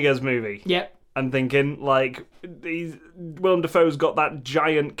Robert Rodriguez movie. Yep. I'm thinking, like, Willem Dafoe's got that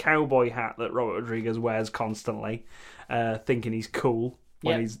giant cowboy hat that Robert Rodriguez wears constantly, thinking he's cool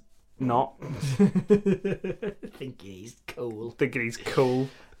when he's not. Thinking he's cool.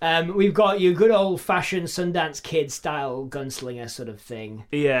 We've got your good old-fashioned Sundance Kid style gunslinger sort of thing.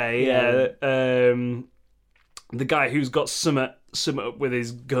 Yeah. The guy who's got summit up with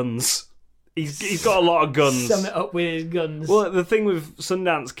his guns. He's got a lot of guns. Summit up with his guns. Well, the thing with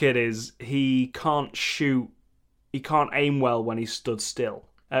Sundance Kid is he can't shoot. He can't aim well when he's stood still.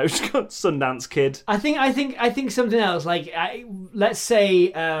 It's got Sundance Kid. I think something else. Like, let's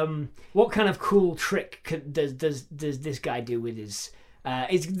say, what kind of cool trick does this guy do with his?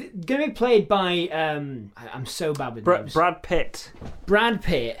 It's going to be played by. I'm so bad with names. Brad Pitt. Brad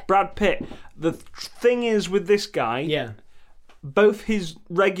Pitt. The thing is with this guy, both his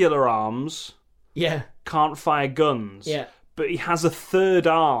regular arms, can't fire guns. Yeah. But he has a third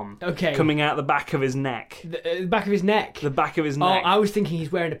arm coming out the back of his neck. The back of his neck? The back of his neck. Oh, I was thinking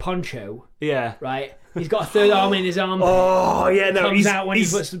he's wearing a poncho. Yeah. Right? He's got a third arm in his arm. Oh, yeah, no. Comes out when he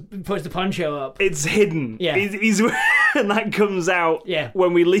puts the poncho up. It's hidden. Yeah. And that comes out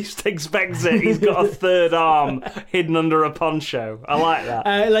when we least expect it. He's got a third arm hidden under a poncho. I like that.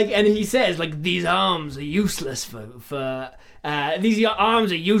 And he says, like, these arms are useless for these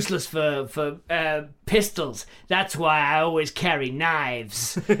arms are useless for pistols. That's why I always carry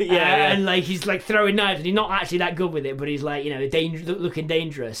knives. And like he's like throwing knives, and he's not actually that good with it, but he's like, looking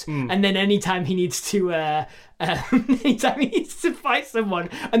dangerous. And then anytime he needs to fight someone,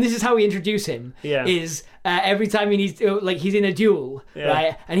 and this is how we introduce him, is every time he needs to, like, he's in a duel,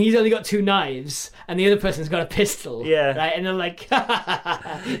 right, and he's only got 2 knives, and the other person's got a pistol, right, and they're like,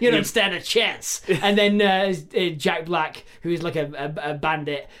 you don't stand a chance. And then Jack Black, who's like a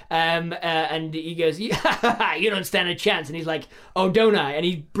bandit, and he goes, you don't stand a chance, and he's like, oh, don't I? And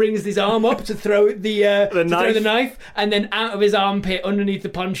he brings his arm up to throw the knife, and then out of his armpit underneath the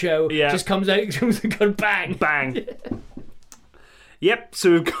poncho just comes out a gun, bang. Yep.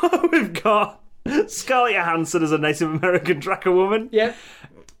 So we've got Scarlett Johansson as a Native American tracker woman. Yep.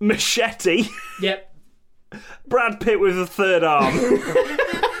 Machete. Yep. Brad Pitt with a third arm.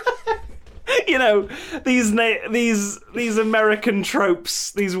 These American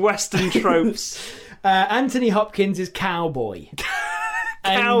tropes, these Western tropes. Anthony Hopkins is cowboy.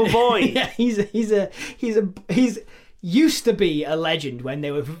 Cowboy. Yeah, he's used to be a legend when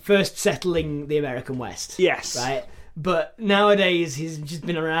they were first settling the American West. Yes. Right? But nowadays he's just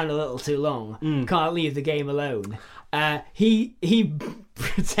been around a little too long. Can't leave the game alone. He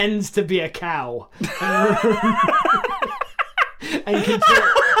pretends to be a cow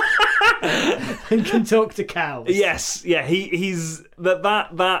and can talk to cows. Yes, yeah, he's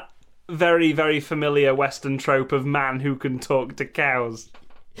that very, very familiar Western trope of man who can talk to cows.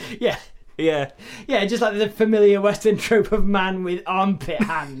 Yeah. Yeah. Yeah, just like the familiar Western trope of man with armpit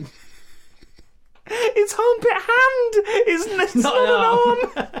hand. It's armpit hand, isn't it? It's not an arm.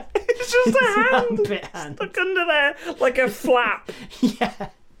 It's just a hand. Armpit hand. Stuck under there like a flap. Yeah.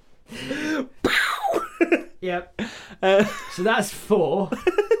 Yep. So that's 4.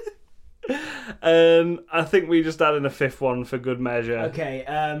 I think we just added a 5th one for good measure. Okay,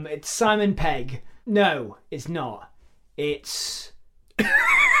 it's Simon Pegg. No, it's not. It's...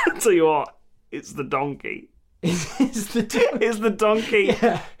 I'll tell you what, it's the donkey. It's the donkey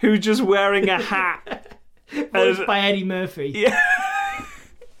who's just wearing a hat. Voiced by Eddie Murphy. Yeah.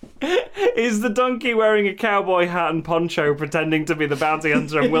 Is the donkey wearing a cowboy hat and poncho pretending to be the bounty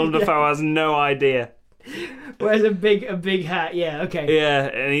hunter, and Willem Dafoe has no idea? Wears a big hat, yeah, okay. Yeah,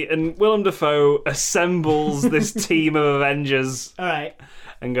 and Willem Dafoe assembles this team of Avengers. All right.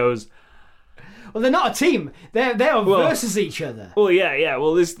 And goes... Well, they're not a team. They are versus each other. Well, yeah.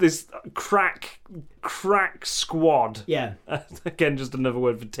 Well, this crack squad. Yeah. Again, just another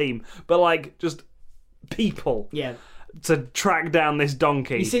word for team. But, like, just people. Yeah. To track down this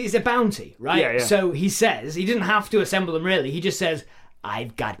donkey. You see, it's a bounty, right? Yeah. So he says, he didn't have to assemble them really. He just says,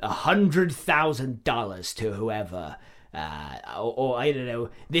 I've got $100,000 to whoever, or I don't know,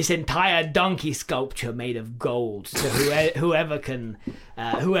 this entire donkey sculpture made of gold to whoever can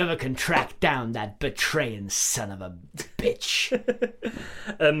track down that betraying son of a bitch.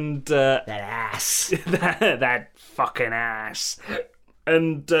 And that ass. that fucking ass.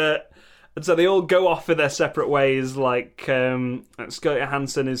 And so they all go off in their separate ways. Like Scarlett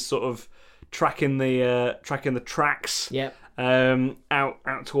Johansson is sort of tracking the tracks. Yep.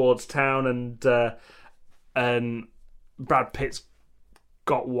 Out towards town, and Brad Pitt's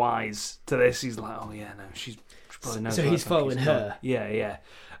got wise to this. He's like, oh yeah, no, she probably knows. So he's following her. Yeah,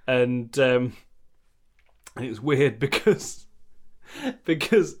 and it was weird because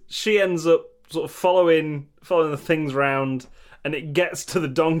she ends up sort of following the things round. And it gets to the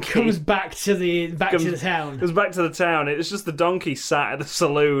donkey. Comes back to the town. Comes back to the town. It's just the donkey sat at the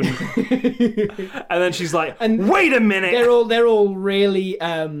saloon. And then she's like, "Wait a minute!" They're all really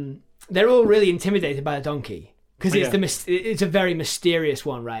intimidated by the donkey because it's a very mysterious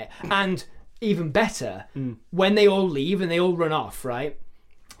one, right? And even better, when they all leave and they all run off, right?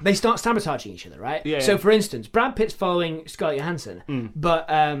 They start sabotaging each other, right? Yeah. So, for instance, Brad Pitt's following Scarlett Johansson, but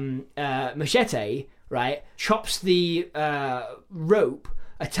Machete, right, chops the rope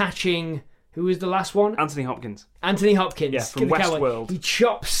attaching... Who was the last one? Anthony Hopkins. Anthony Hopkins. Yeah, from Westworld. He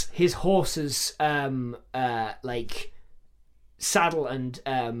chops his horse's saddle and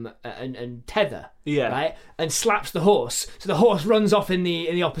tether, right, and slaps the horse. So the horse runs off in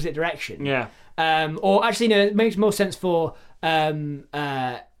the opposite direction. Yeah. Or actually, no, it makes more sense for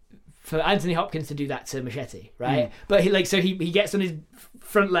Anthony Hopkins to do that to Machete, right? But he gets on his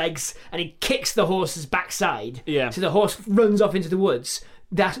front legs and he kicks the horse's backside. Yeah. So the horse runs off into the woods,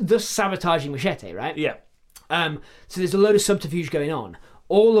 thus sabotaging Machete, right? Yeah. So there's a load of subterfuge going on.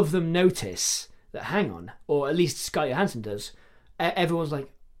 All of them notice that, hang on, or at least Scarlett Johansson does. Everyone's like,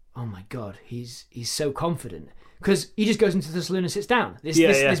 oh my god, he's so confident. Because he just goes into the saloon and sits down.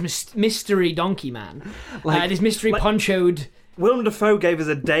 This mystery donkey man. This mystery ponchoed... Willem Dafoe gave us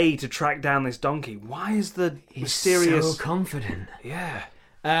a day to track down this donkey. Why is He's mysterious... so confident. Yeah.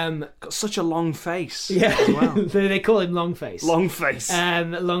 Got such a long face. Yeah. As well. They call him Longface. Longface.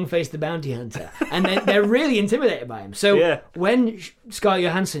 Longface the bounty hunter. And they're really intimidated by him. So when Scarlett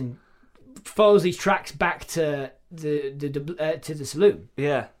Johansson follows these tracks back to the saloon,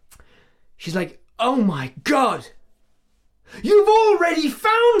 she's like, oh my god, you've already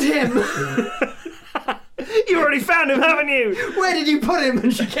found him. You already found him, haven't you? Where did you put him?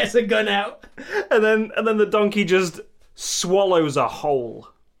 And she gets a gun out. And then the donkey just swallows a hole.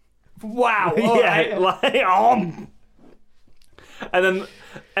 Wow. And then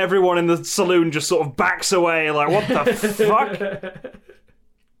everyone in the saloon just sort of backs away, like, what the fuck?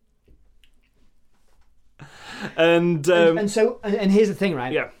 And here's the thing,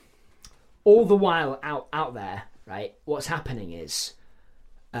 right? Yeah. All the while out there, right? What's happening is,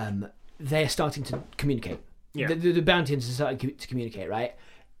 they're starting to communicate. Yeah. The bounty hunters are starting to communicate, right?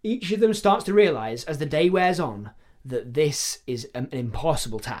 each of them starts to realise as the day wears on that this is an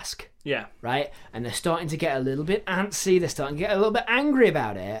impossible task. Yeah. Right? And they're starting to get a little bit antsy. They're starting to get a little bit angry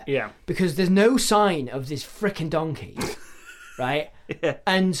about it. Yeah. Because there's no sign of this frickin' donkey. Right? Yeah.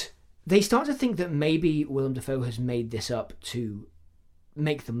 And they start to think that maybe Willem Dafoe has made this up to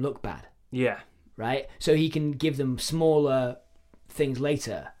make them look bad. Yeah. Right? So he can give them smaller things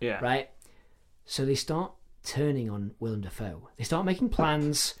later. Yeah. Right? So they start turning on Willem Dafoe. They start making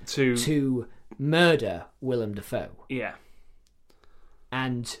plans to murder Willem Dafoe. Yeah.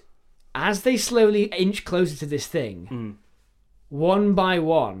 And as they slowly inch closer to this thing, one by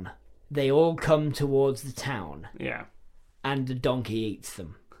one, they all come towards the town. Yeah. And the donkey eats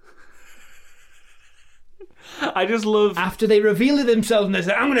them. I just love... After they reveal it themselves and they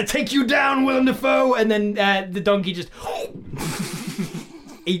say, I'm going to take you down, Willem Dafoe! And then the donkey just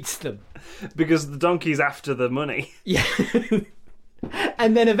eats them. Because the donkey's after the money. Yeah.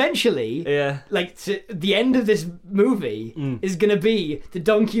 And then eventually, the end of this movie is going to be the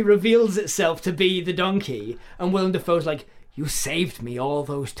donkey reveals itself to be the donkey. And Willem Dafoe's like, you saved me all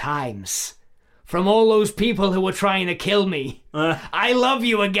those times. From all those people who were trying to kill me. I love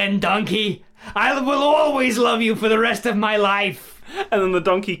you again, donkey. I will always love you for the rest of my life. And then the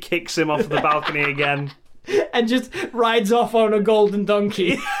donkey kicks him off the balcony again. And just rides off on a golden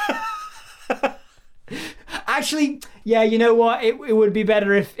donkey. Actually, yeah, you know what? It would be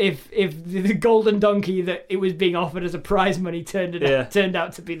better if the golden donkey that it was being offered as a prize money turned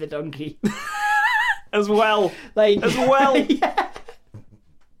out to be the donkey. As well. Yeah.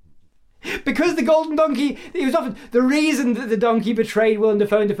 Because the golden donkey, it was often the reason that the donkey betrayed Willem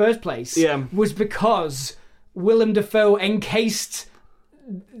Dafoe in the first place was because Willem Dafoe encased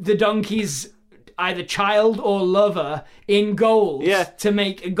the donkey's either child or lover in gold to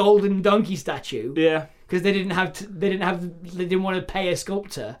make a golden donkey statue. Yeah. Because they didn't want to pay a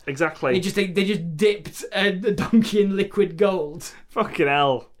sculptor. Exactly. They just dipped the donkey in liquid gold. Fucking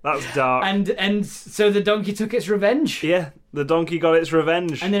hell, that's dark. And so the donkey took its revenge. Yeah, the donkey got its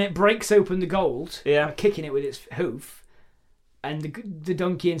revenge. And then it breaks open the gold. Yeah. By kicking it with its hoof, and the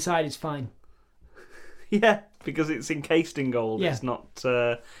donkey inside is fine. Yeah, because it's encased in gold. Yeah. It's not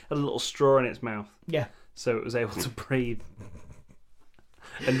a little straw in its mouth. Yeah. So it was able to breathe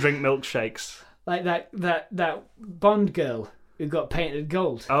and drink milkshakes. Like that Bond girl who got painted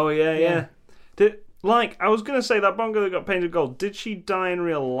gold. Oh yeah. I was gonna say that Bond girl that got painted gold. Did she die in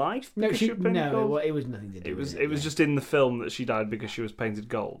real life? No, she was painted gold? It was nothing to do. It was just in the film that she died because she was painted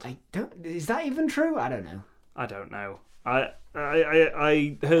gold. Is that even true? I don't know. I don't know.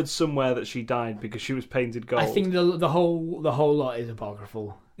 I heard somewhere that she died because she was painted gold. I think the whole lot is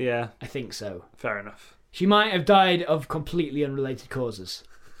apocryphal. Yeah, I think so. Fair enough. She might have died of completely unrelated causes.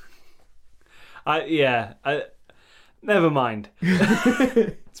 Never mind.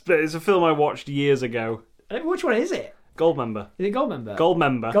 It's a film I watched years ago. Which one is it? Goldmember. Is it Goldmember?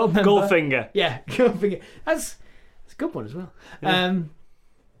 Goldmember. Goldmember. Goldfinger. Yeah, Goldfinger. That's a good one as well.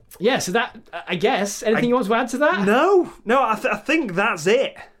 Yeah. So that, I guess, anything you want to add to that? No. I think that's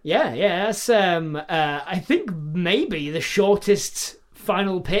it. Yeah. That's I think maybe the shortest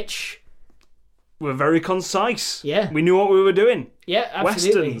final pitch. We're very concise. Yeah. We knew what we were doing. Yeah,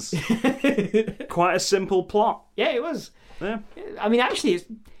 absolutely. Westerns. Quite a simple plot. Yeah, it was. Yeah. I mean, actually, it's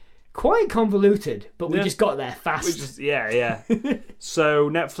quite convoluted, but we just got there fast. Yeah. So,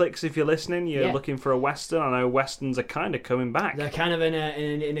 Netflix, if you're listening, you're looking for a Western. I know Westerns are kind of coming back. They're kind of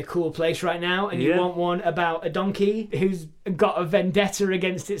in a cool place right now, and you want one about a donkey who's got a vendetta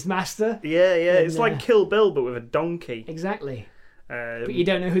against its master. Yeah. It's like Kill Bill, but with a donkey. Exactly. But you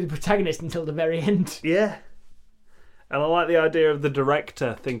don't know who the protagonist until the very end. Yeah. And I like the idea of the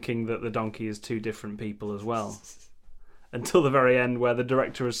director thinking that the donkey is two different people as well. Until the very end, where the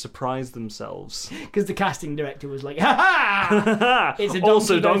director has surprised themselves. Because the casting director was like, ha ha! It's a donkey.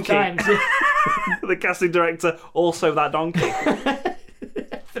 Also donkey. The casting director, also that donkey.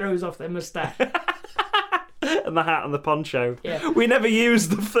 Throws off their moustache. And the hat and the poncho. Yeah. We never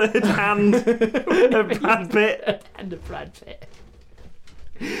used the third hand of Brad Pitt. And of Brad Pitt.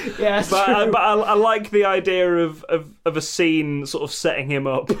 Yeah, but I like the idea of a scene sort of setting him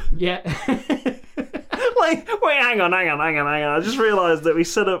up. Yeah. Wait, hang on. I just realised that we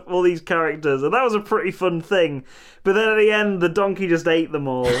set up all these characters, and that was a pretty fun thing. But then at the end, the donkey just ate them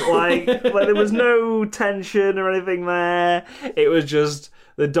all. Like there was no tension or anything there. It was just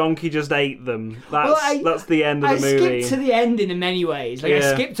the donkey just ate them. That's the end of the movie. I skipped to the end in many ways. I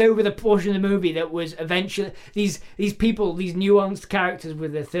skipped over the portion of the movie that was eventually these people, these nuanced characters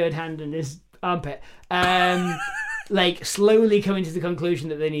with their third hand in his armpit. like slowly coming to the conclusion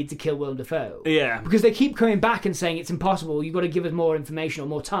that they need to kill Willem Dafoe. Yeah. Because they keep coming back and saying it's impossible. You've got to give us more information or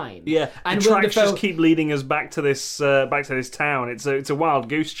more time. Yeah. And the tracks just keep leading us back to this town. It's a wild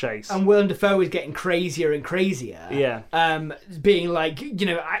goose chase. And Willem Dafoe is getting crazier and crazier. Yeah. Being like,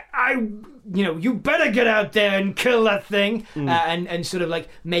 you better get out there and kill that thing, and sort of like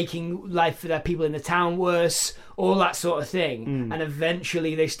making life for the people in the town worse, all that sort of thing. And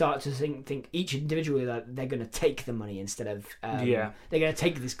eventually they start to think each individually that they're going to take the money instead of they're going to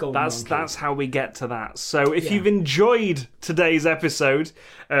take this golden monkey. That's how we get to that. So if you've enjoyed today's episode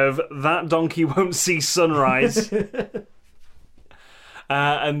of That Donkey Won't See Sunrise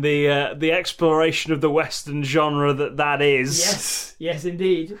and the exploration of the Western genre that is, yes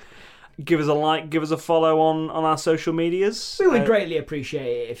indeed, give us a like, give us a follow on our social medias. We would greatly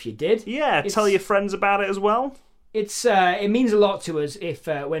appreciate it if you did. Yeah, tell your friends about it as well. It means a lot to us if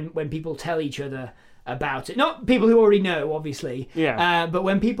when people tell each other about it. Not people who already know, obviously. Yeah. But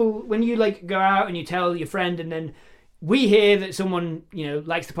when you like go out and you tell your friend, and then we hear that someone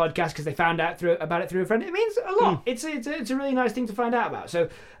likes the podcast because they found out about it through a friend. It means a lot. It's a really nice thing to find out about. So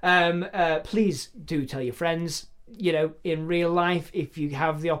please do tell your friends. In real life, if you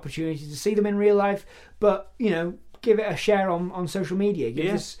have the opportunity to see them in real life, but give it a share on social media.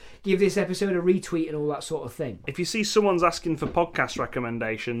 Give this episode a retweet and all that sort of thing. If you see someone's asking for podcast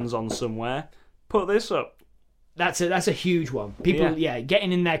recommendations on somewhere, put this up. That's a huge one. People,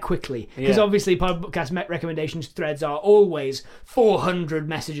 getting in there quickly, because obviously podcast recommendations threads are always 400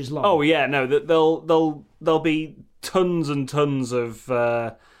 messages long. Oh yeah, no, there'll be tons and tons of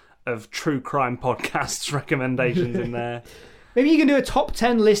true crime podcasts recommendations in there. Maybe you can do a top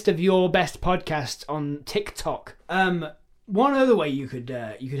 10 list of your best podcasts on TikTok. One other way you could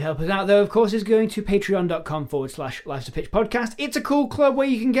help us out, though, of course, is going to patreon.com/Life's a Pitch podcast. It's a cool club where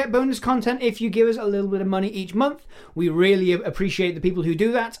you can get bonus content if you give us a little bit of money each month. We really appreciate the people who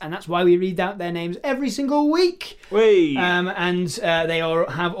do that, and that's why we read out their names every single week. Whee! And they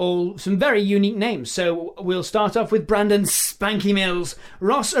have all some very unique names. So we'll start off with Brandon Spanky Mills.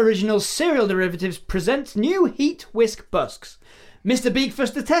 Ross Original Cereal Derivatives presents new Heat Whisk Busks. Mr.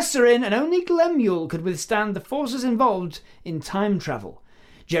 Beakfuster tests are in, and only Glenmule could withstand the forces involved in time travel.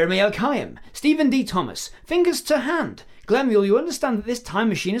 Jeremy L. Kayam, Stephen D. Thomas, Fingers to Hand. Glenmule, you understand that this time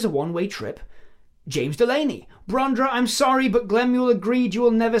machine is a one-way trip? James Delaney, Brondra, I'm sorry, but Glenmule agreed you will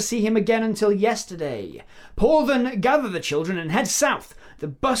never see him again until yesterday. Paulven, gather the children and head south. The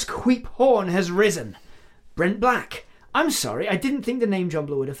Busk Wheep Horn has risen. Brent Black, I'm sorry, I didn't think the name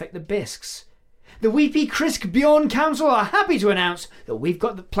Jumbler would affect the bisques. The Weepy Krisk Bjorn Council are happy to announce that we've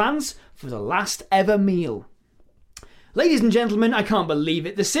got the plans for the last ever meal. Ladies and gentlemen, I can't believe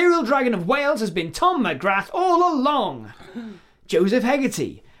it. The Cereal Dragon of Wales has been Tom McGrath all along. Joseph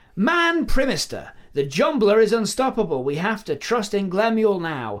Hegarty. Man Primister. The Jumbler is unstoppable. We have to trust in Glenmule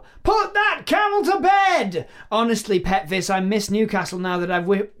now. Put that camel to bed! Honestly, Petvis, I miss Newcastle now that I've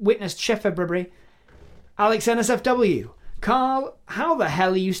witnessed Shefferbury. Alex NSFW. Carl, how the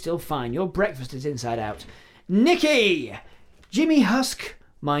hell are you still fine? Your breakfast is inside out. Nikki! Jimmy Husk,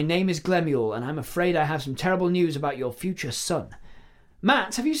 my name is Glenmule, and I'm afraid I have some terrible news about your future son.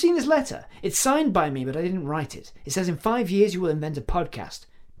 Matt, have you seen this letter? It's signed by me, but I didn't write it. It says in 5 years you will invent a podcast.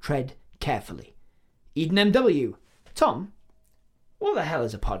 Tread carefully. Eden MW. Tom, what the hell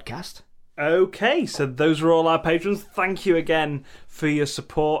is a podcast? Okay, so those are all our patrons. Thank you again for your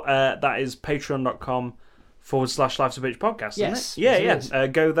support. That is patreon.com/Life's a Bitch podcast. Yes. Yeah.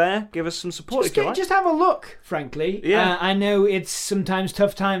 Go there, give us some support. Just have a look, frankly. Yeah. I know it's sometimes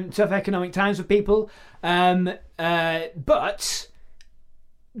tough economic times for people, but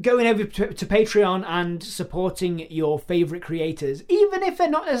going over to Patreon and supporting your favourite creators, even if they're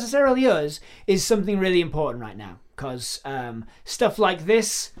not necessarily us, is something really important right now. Because stuff like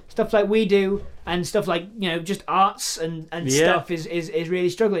this, stuff like we do, and stuff like just arts and stuff is really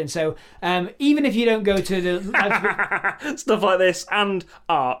struggling. So even if you don't go to the stuff like this and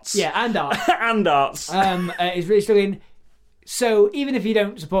arts, and art and arts, is really struggling. So even if you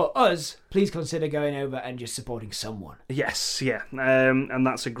don't support us, please consider going over and just supporting someone. Yes, yeah, and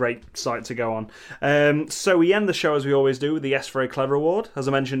that's a great site to go on. So we end the show as we always do with the Yes Very Clever Award, as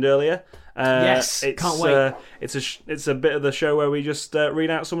I mentioned earlier. Yes, can't wait. It's a bit of the show where we just read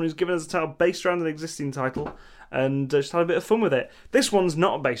out someone who's given us a title based around an existing title and just had a bit of fun with it. This one's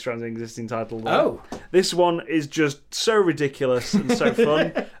not based around an existing title, though. Oh. This one is just so ridiculous and so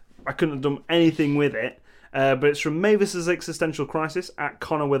fun. I couldn't have done anything with it. But it's from Mavis's Existential Crisis at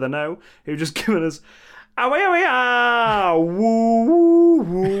Connor with an O, who just given us woo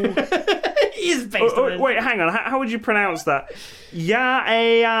woo. He is based on wait, hang on. How would you pronounce that?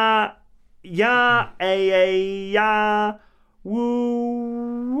 ya, ya,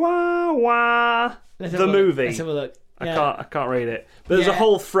 woo, wah, wah. The movie. Let's have a look. I can't read it. But there's a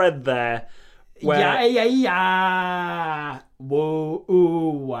whole thread there. Where... Ya, woo, ooh,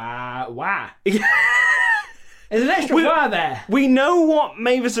 wah, wah. There's an extra wah there. We know what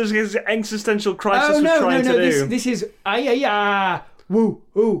Mavis's existential crisis was trying to do. This is ya, woo,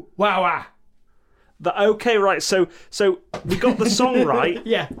 ooh, wah, wah. Okay, right. So we got the song right.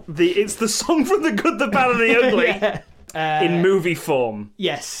 Yeah. It's the song from The Good, the Bad, and the Ugly in movie form.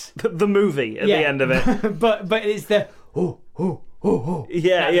 Yes. The movie at the end of it. but it's the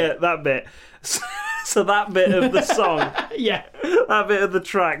that bit. So that bit of the song, that bit of the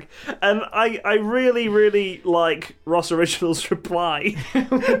track, and I really, really like Ross Original's reply.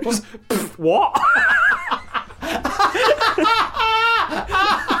 Just, what?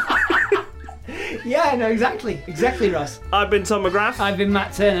 Yeah, no, exactly, Ross. I've been Tom McGrath. I've been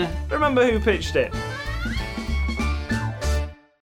Matt Turner. Remember who pitched it.